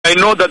I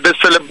know that the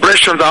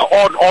celebrations are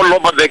on all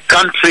over the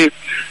country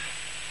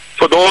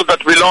for those that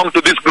belong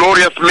to this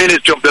glorious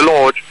ministry of the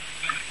Lord.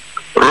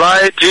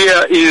 Right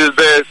here is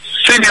the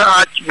Senior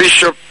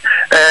Archbishop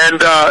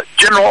and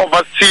General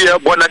Overseer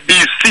Bwana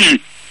DC,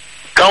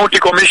 County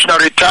Commissioner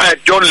retired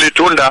John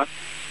Litunda.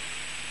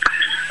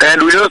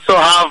 And we also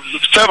have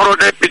several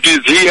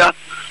deputies here.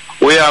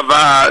 We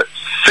have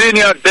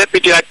Senior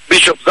Deputy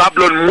Archbishop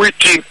Zablon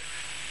Mwiti,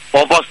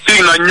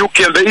 overseeing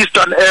Nanyuki in the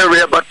eastern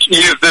area, but he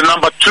is the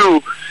number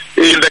 2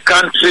 in the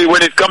country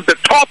when it comes to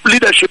top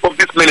leadership of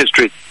this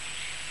ministry.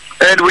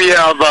 And we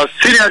have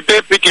Senior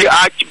Deputy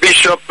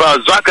Archbishop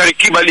Zachary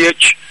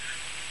Kibaliech,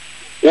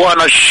 who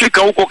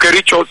anashika huko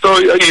Kericho, so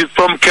he is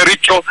from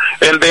Kericho,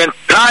 and the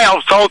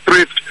entire South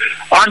Rift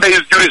under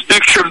his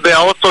jurisdiction. They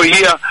are also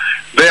here.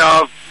 They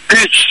have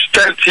pitched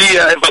tents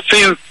here ever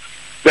since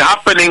the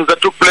happenings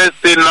that took place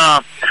in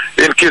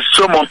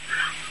Kisumu.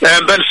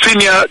 And then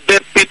Senior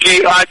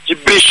Deputy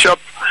Archbishop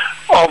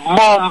of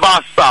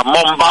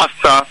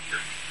Mombasa,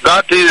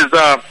 that is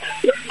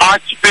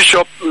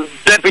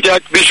Deputy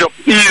Archbishop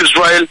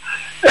Israel,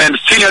 and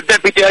Senior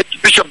Deputy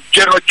Archbishop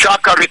General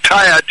Chaka,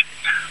 retired,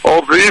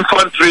 of the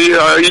infantry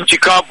in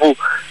Chikavu,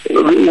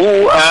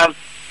 who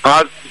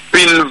has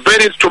been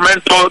very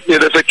instrumental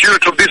in the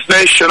security of this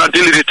nation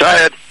until he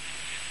retired,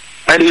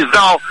 and is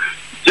now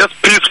just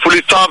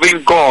peacefully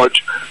serving God.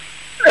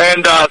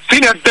 And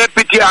Senior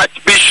Deputy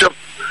Archbishop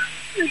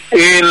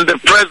in the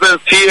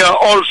presence here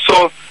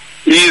also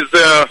is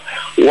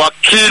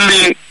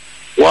Wakili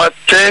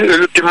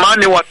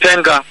Timani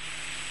Watenga,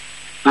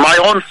 my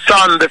own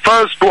son, the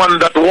first one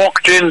that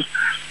walked in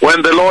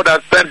when the Lord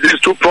had sent these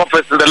 2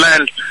 prophets in the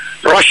land,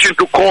 rushing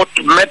to court,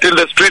 met in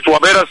the street,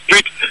 Wabera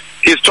Street.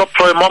 He stopped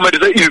for a moment. He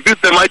said, "Is this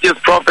the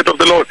mightiest prophet of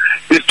the Lord?"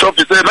 He stopped.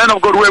 He said, "Man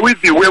of God, we're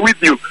with you. We're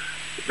with you.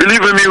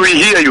 Believe in me, we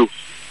hear you."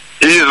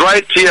 He is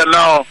right here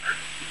now.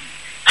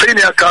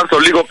 Senior Counsel,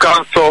 Legal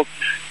Counsel,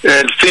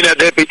 and Senior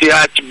Deputy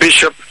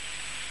Archbishop.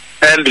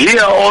 And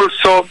here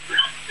also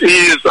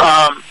is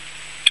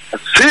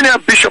Senior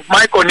Bishop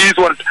Michael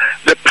Niswan,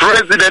 the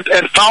president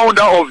and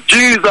founder of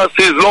Jesus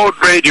is Lord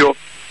Radio,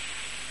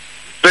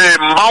 the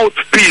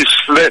mouthpiece,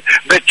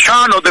 the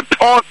channel, the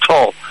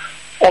portal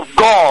of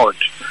God,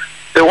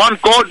 the one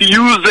God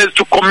uses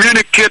to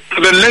communicate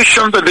to the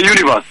nations and the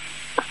universe.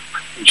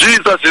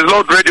 Jesus is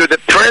Lord Radio, the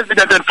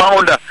president and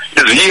founder,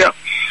 is here.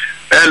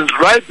 And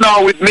right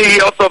now with me,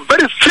 also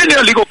very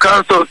senior legal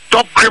counsel,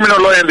 top criminal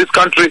lawyer in this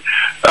country,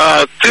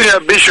 Senior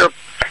Bishop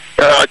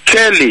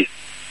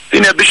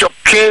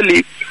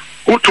Kelly,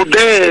 who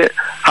today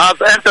has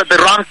entered the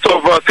ranks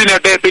of Senior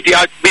Deputy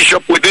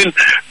Archbishop within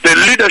the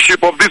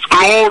leadership of this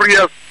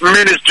glorious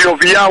ministry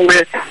of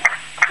Yahweh.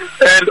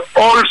 And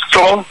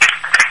also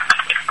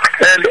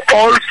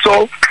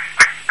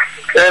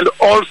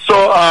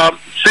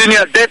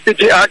Senior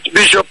Deputy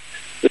Archbishop,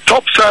 the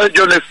top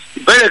surgeon, a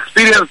very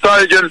experienced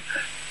surgeon,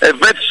 a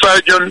vet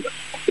surgeon,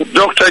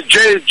 Dr.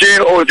 J.J.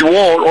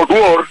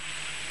 Odwor.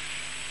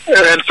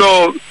 And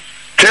so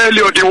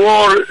Kelly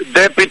Odwor,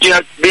 Deputy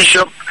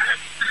Archbishop,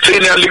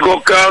 Senior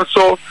Legal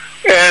Counsel,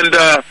 and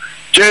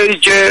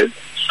J.J.,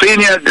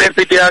 Senior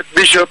Deputy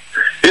Archbishop.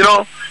 You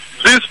know,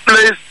 this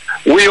place,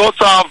 we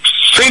also have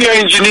Senior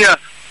Engineer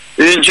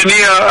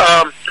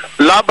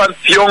Laban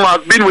Thiong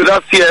has been with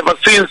us here ever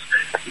since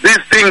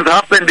these things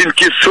happened in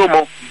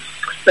Kisumu.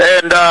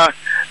 And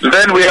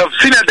then we have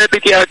Senior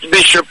Deputy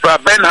Archbishop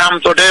Benham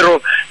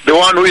Todero, the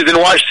one who is in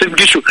Washington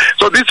Gishu.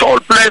 So this whole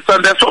place,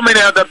 and there's so many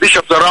other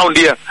bishops around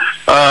here.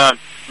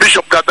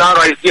 Bishop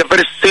Gadara is here,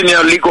 very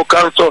senior legal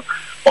counsel.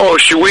 Oh,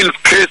 she wins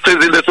cases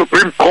in the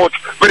Supreme Court,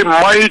 very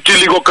mighty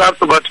legal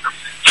counsel, but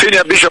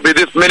senior bishop in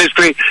this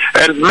ministry,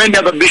 and many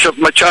other bishops,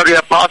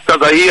 Macharia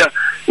pastors are here.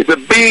 It's a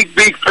big,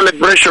 big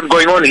celebration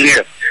going on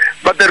here.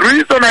 But the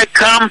reason I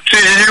come to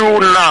you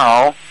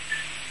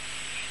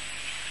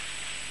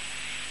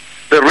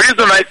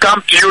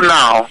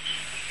now,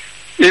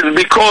 is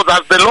because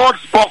as the Lord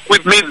spoke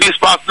with me this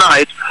past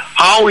night,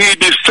 how he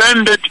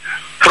descended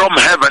from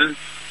heaven,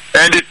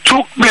 and he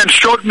took me and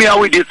showed me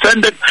how he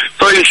descended.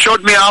 So he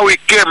showed me how he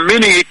came,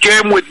 meaning he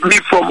came with me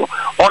from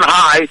on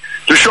high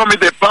to show me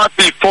the path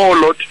he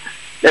followed,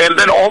 and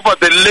then over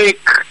the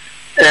lake,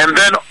 and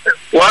then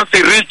once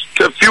he reached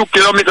a few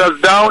kilometers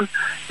down,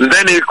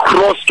 then he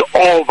crossed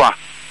over.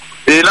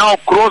 He now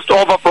crossed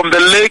over from the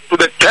lake to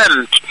the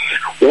tent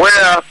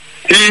where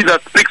he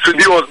that speaks with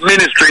you was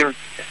ministering.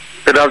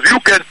 And as you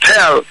can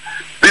tell,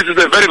 this is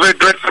a very, very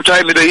dreadful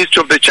time in the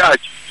history of the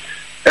church.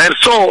 And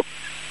so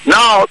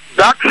now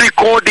that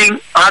recording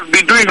has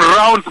been doing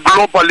rounds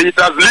globally. It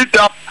has lit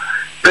up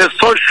the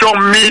social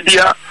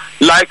media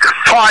like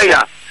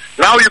fire.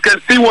 Now you can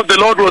see what the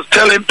Lord was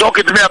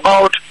talking to me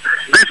about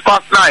this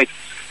past night.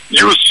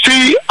 You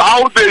see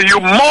how the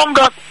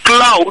humongous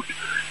cloud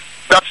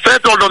that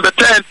settled on the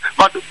tent,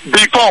 but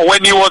before,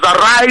 when he was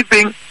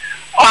arriving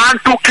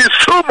onto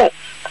Kisumu.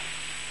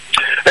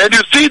 And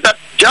you see that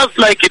just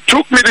like he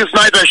took me this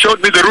night and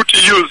showed me the route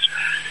he used,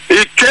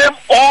 he came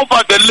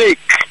over the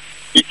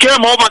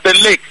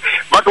lake.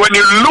 But when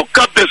you look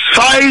at the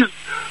size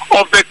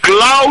of the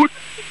cloud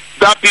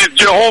that is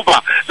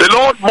Jehovah, the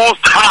Lord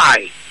Most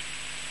High.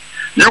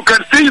 You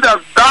can see that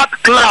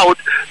cloud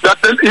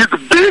that is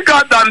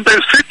bigger than the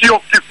city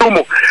of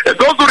Kisumu. And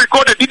those who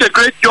recorded did a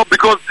great job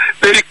because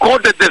they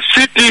recorded the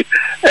city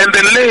and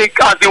the lake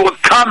as it was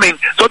coming.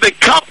 So they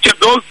captured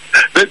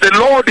the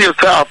Lord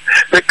himself.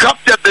 They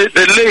captured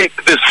the lake,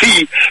 the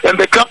sea, and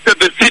they captured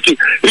the city.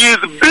 He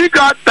is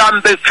bigger than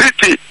the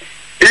city.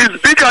 He is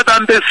bigger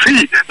than the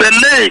sea, the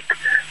lake.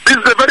 This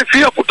is a very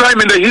fearful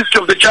time in the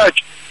history of the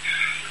church.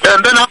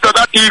 And then after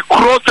that, he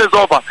crosses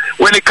over.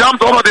 When he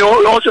comes over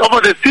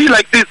the sea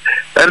like this,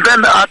 and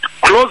then at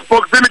close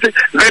proximity,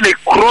 then he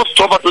crossed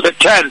over to the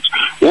tent,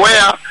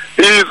 where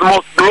his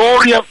most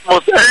glorious,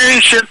 most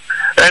ancient,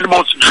 and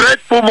most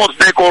dreadful, most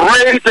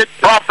decorated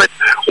prophet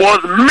was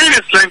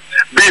ministering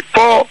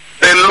before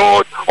the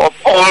Lord of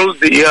all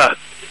the earth.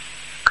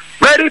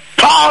 Very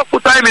powerful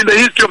time in the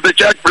history of the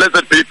church,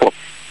 blessed people.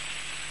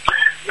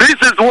 This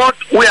is what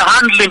we are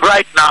handling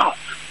right now.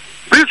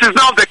 This is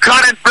now the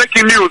current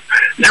breaking news.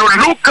 You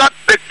look at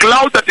the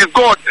cloud that is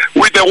God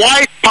with the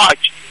white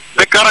patch,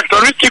 the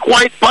characteristic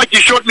white patch he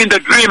showed me in the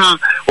dream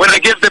when I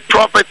gave the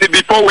prophecy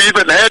before we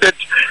even headed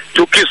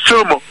to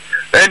Kisumu.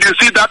 And you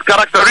see that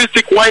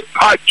characteristic white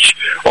patch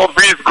of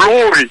his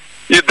glory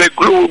is the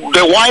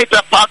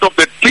whiter part of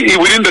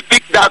within the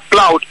thick dark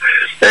cloud.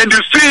 And you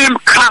see him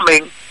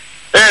coming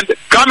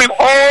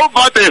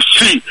over the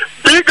sea,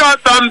 bigger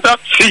than that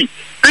sea,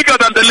 bigger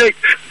than the lake,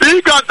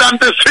 bigger than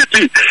the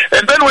city.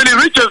 And then when he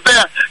reaches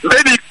there,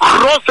 then he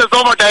crosses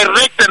over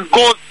direct and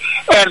goes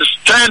and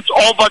stands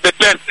over the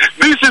tent.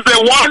 This is the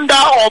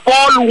wonder of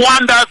all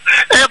wonders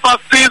ever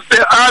since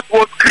the earth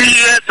was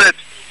created.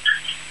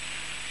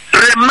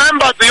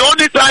 Remember, the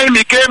only time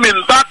he came in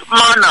that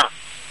manner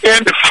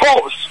and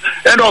force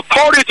and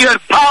authority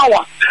and power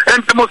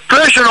and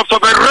demonstration of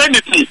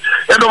sovereignty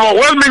and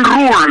overwhelming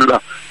rule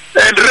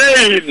and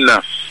reign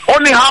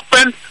only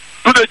happened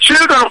to the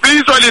children of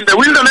Israel in the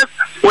wilderness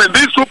when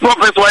these two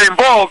prophets were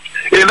involved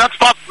in that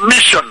first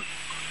mission,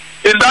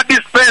 in that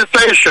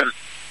dispensation.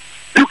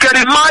 You can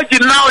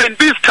imagine now in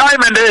this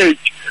time and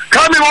age,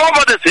 coming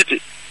over the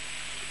city,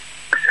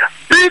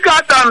 bigger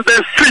than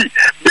the sea,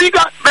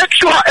 bigger. Make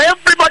sure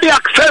everybody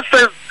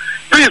accesses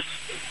this.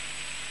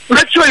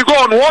 Make sure you go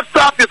on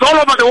WhatsApp. It's all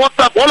over the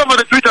WhatsApp, all over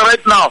the Twitter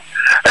right now.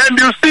 And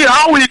you see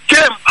how he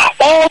came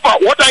over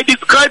what I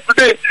described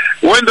today.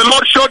 When the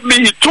Lord showed me,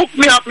 he took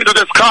me up into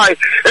the sky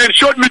and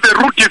showed me the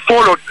route he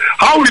followed.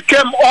 How he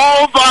came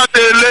over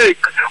the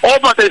lake,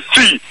 over the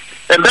sea.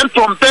 And then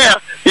from there,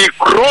 he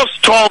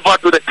crossed over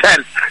to the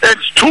tent and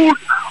stood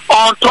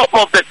on top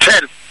of the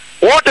tent.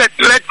 What a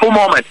dreadful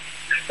moment.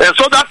 And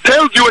so that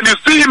tells you, when you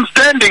see him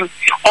standing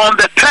on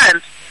the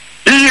tent,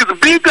 he is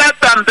bigger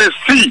than the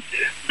sea,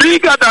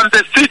 bigger than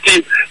the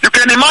city. You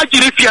can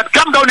imagine if he had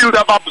come down, he would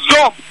have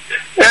absorbed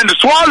and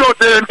swallowed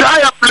the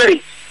entire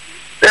place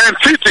and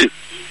city.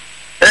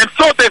 And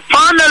so the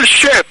funnel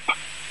shape,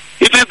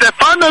 it is the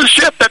funnel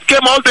shape that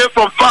came all the way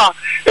from far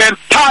and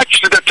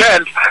touched the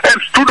tent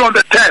and stood on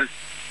the tent.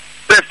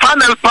 The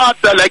funnel part,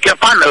 like a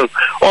funnel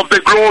of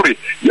the glory.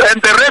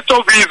 And the rest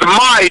of his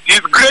might, his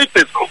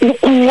greatness,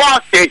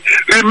 ukuwake,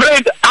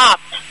 remained up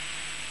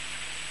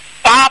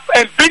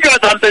and bigger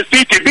than the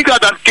city, bigger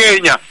than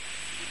Kenya.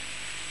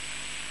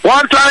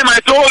 One time I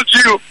told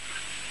you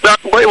that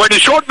when he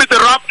showed me the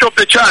rapture of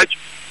the church,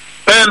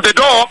 and the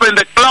door opened,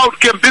 the cloud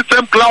came, this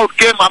same cloud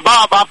came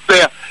above up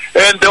there,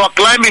 and they were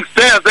climbing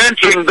stairs,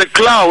 entering the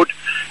cloud.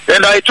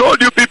 And I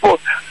told you people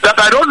that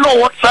I don't know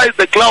what size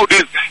the cloud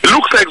is. It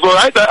looks like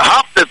it's either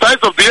half the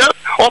size of the earth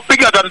or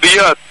bigger than the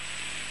earth.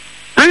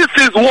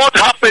 This is what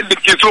happened in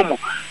Kisumu.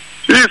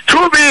 It's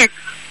too big.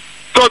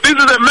 So this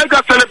is a mega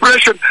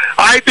celebration.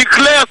 I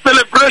declare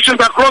celebrations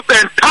across the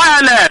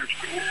entire land,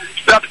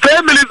 that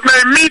families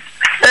may meet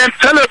and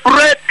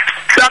celebrate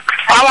that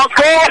our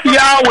God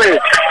Yahweh,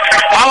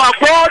 our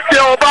God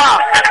Jehovah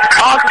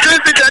has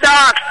visited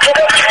us.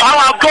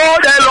 Our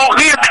God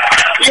Elohim,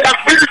 he has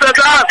visited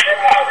us.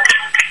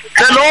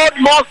 The Lord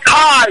Most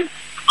High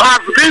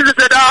has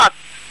visited us.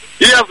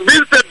 He has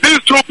visited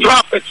these two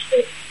prophets.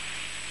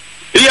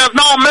 He has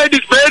now made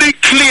it very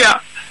clear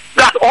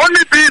that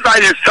only these are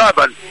his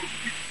servants.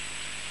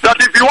 That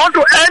if you want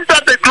to enter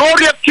the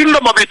glorious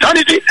kingdom of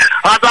eternity,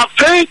 as I've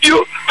said you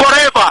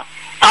forever,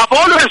 I've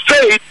always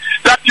said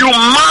that you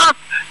must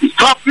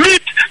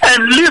submit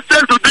and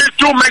listen to these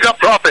two mega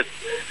prophets.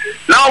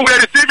 Now we're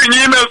receiving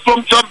emails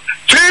from some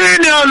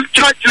senior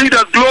church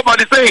leaders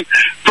globally saying,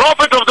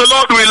 Prophet of the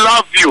Lord, we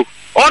love you.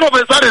 All of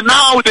a sudden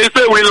now they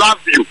say we love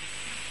you,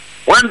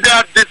 when they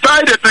have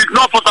decided to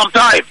ignore for some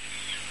time,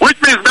 which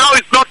means now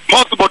it's not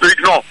possible to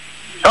ignore.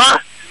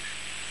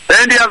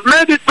 And he has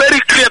made it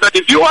very clear that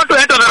if you want to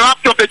enter the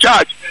rapture of the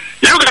church,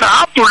 you're going to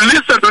have to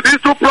listen to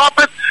these two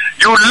prophets,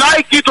 you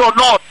like it or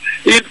not.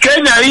 In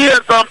Kenya here,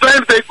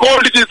 sometimes they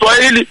call it in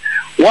Swahili,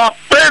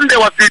 wapende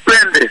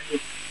wasipende.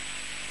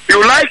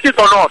 You like it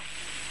or not.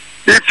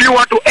 If you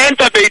want to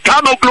enter the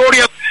eternal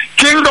glorious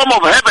kingdom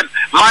of heaven,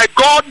 my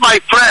God, my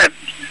friend,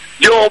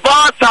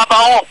 Jehovah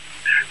Sabaoth,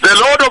 the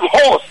Lord of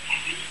hosts,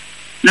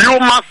 you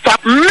must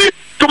submit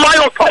to my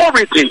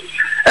authority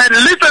and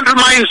listen to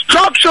my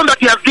instruction that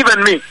he has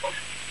given me,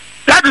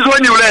 that is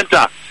when you will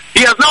enter.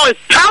 He has now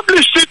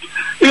established it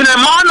in a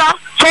manner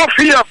so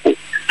fearful,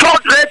 so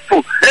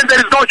dreadful, and there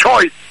is no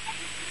choice.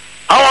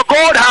 Our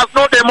God has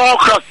no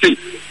democracy.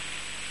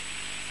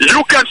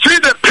 You can see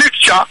the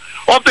picture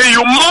of the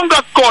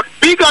humongous God,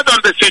 bigger than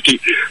the city,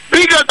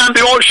 bigger than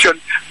the ocean,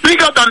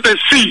 bigger than the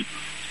sea,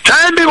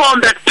 standing on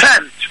the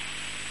tent,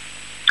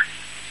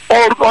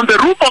 or on the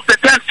roof of the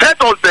tent,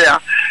 settled there,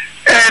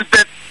 and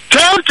the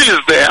tent is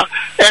there,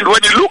 and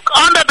when you look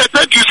under the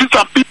tent, you see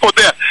some people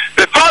there.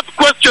 The first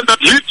question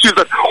that hits you is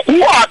that,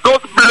 who are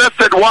those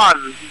blessed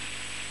ones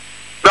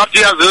that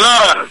he has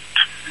learned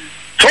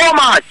so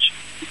much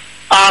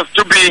as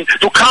to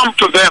come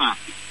to them?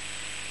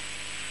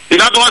 In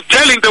other words,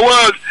 telling the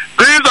world,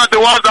 these are the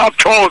ones I've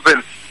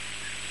chosen.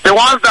 The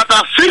ones that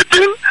are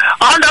sitting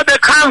under the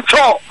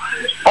counsel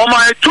of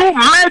my two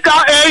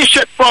mega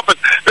ancient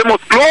prophets, the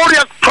most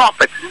glorious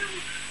prophets.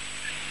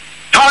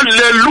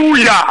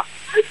 Hallelujah.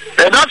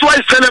 And that's why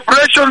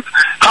celebrations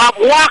have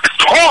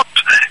waxed hot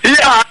here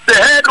at the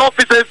head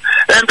offices,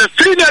 and the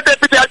senior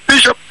deputy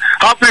archbishop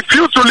have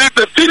refused to leave.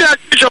 The senior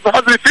archbishop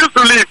has refused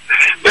to leave.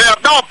 They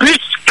have now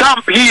pitched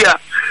camp here.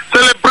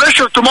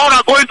 Celebrations tomorrow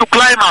are going to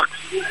climax.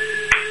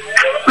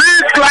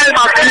 Please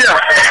climax here.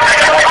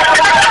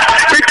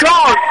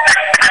 Because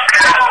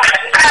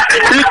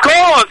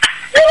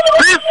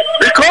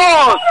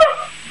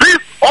this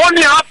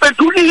only happened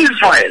to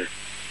Israel.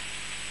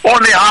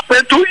 Only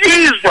happened to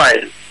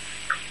Israel.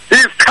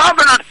 His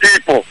covenant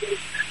people.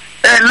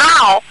 And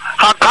now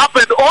has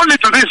happened only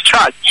to this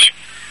church,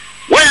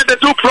 where the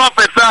two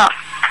prophets are.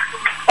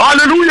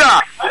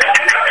 Hallelujah.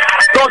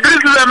 So this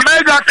is a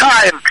mega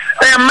time.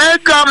 A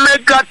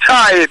mega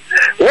time.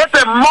 What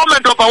a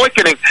moment of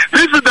awakening.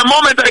 This is the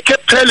moment I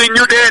kept telling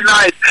you day and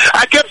night.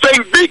 I kept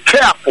saying, be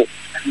careful.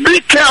 Be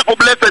careful,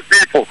 blessed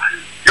people.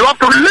 You have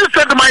to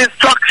listen to my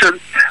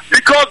instructions,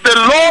 because the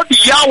Lord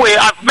Yahweh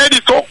has made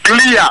it so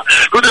clear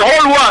to the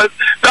whole world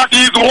that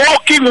he is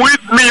walking with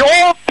me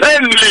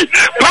openly,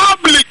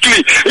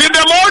 publicly, in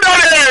the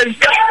modern age.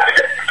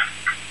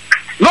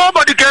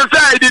 Nobody can say,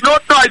 I did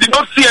not know, I did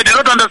not see, I did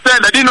not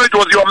understand, I didn't know it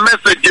was your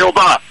message,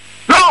 Jehovah.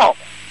 No.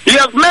 He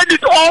has made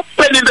it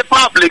open in the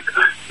public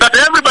that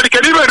everybody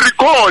can even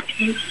record.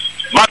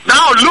 But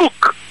now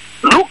look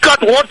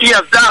at what he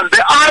has done, the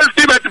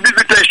ultimate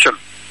visitation.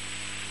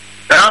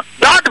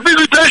 That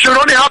visitation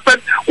only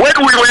happened when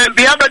we were in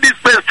the other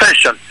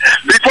dispensation,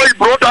 before he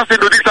brought us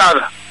into this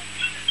other.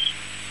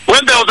 When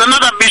there was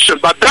another mission,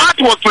 but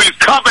that was to his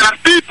covenant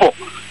people.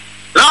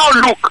 Now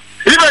look,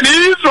 even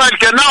Israel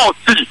can now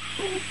see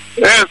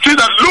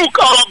that, look,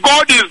 our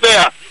God is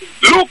there.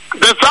 Look,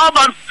 the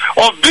servants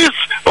of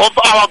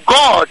our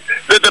God,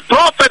 the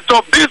prophets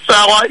of this,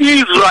 our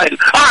Israel,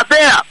 are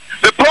there.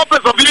 The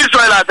prophets of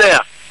Israel are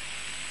there.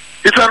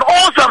 It's an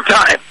awesome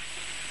time.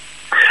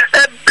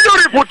 A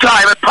beautiful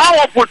time, a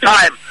powerful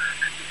time.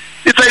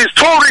 It's a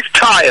historic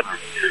time,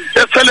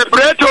 a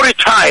celebratory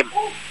time.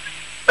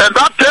 And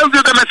that tells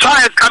you the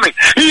Messiah is coming.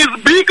 He is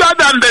bigger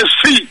than the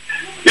sea.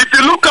 If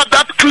you look at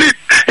that clip,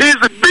 he is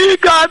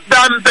bigger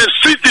than the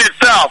city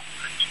itself.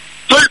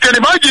 So you can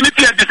imagine if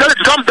he had decided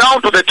to come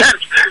down to the tent,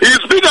 he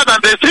is bigger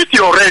than the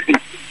city already.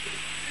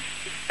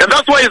 And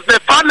that's why it's the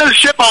funnel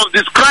shape I was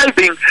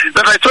describing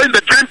that I saw in the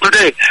dream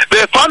today.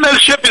 The funnel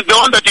shape is the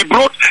one that he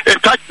brought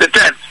and touched the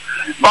tent.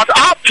 But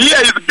up here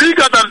is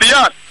bigger than the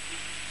earth.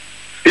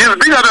 He is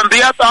bigger than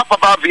the earth up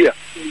above here.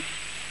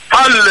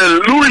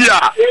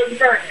 Hallelujah.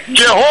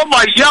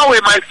 Jehovah Yahweh,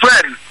 my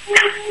friend.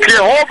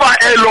 Jehovah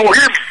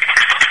Elohim.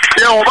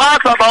 Jehovah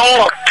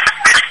Sabaoth.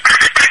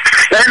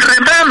 And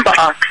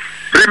remember,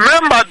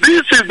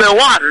 this is the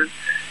one.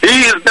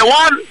 He is the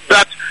one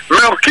that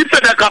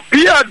Melchizedek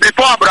appeared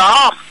before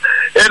Abraham.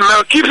 And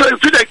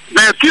Melchizedek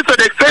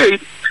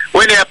said,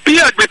 when he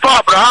appeared before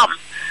Abraham,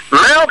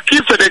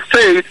 Melchizedek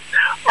said,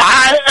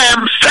 I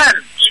am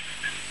sent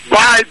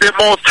by the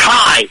Most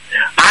High.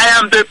 I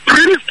am the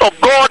priest of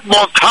God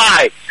Most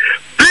High.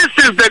 This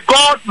is the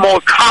God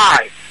Most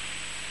High,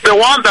 the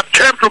one that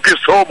came to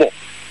Kisumu.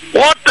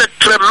 What a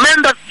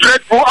tremendous,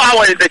 dreadful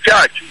hour in the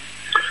church.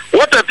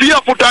 What a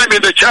fearful time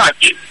in the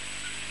church.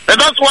 And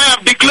that's why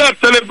I've declared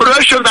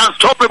celebrations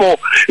unstoppable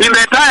in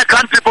the entire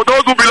country for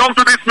those who belong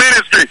to this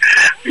ministry.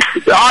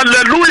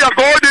 Hallelujah.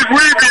 God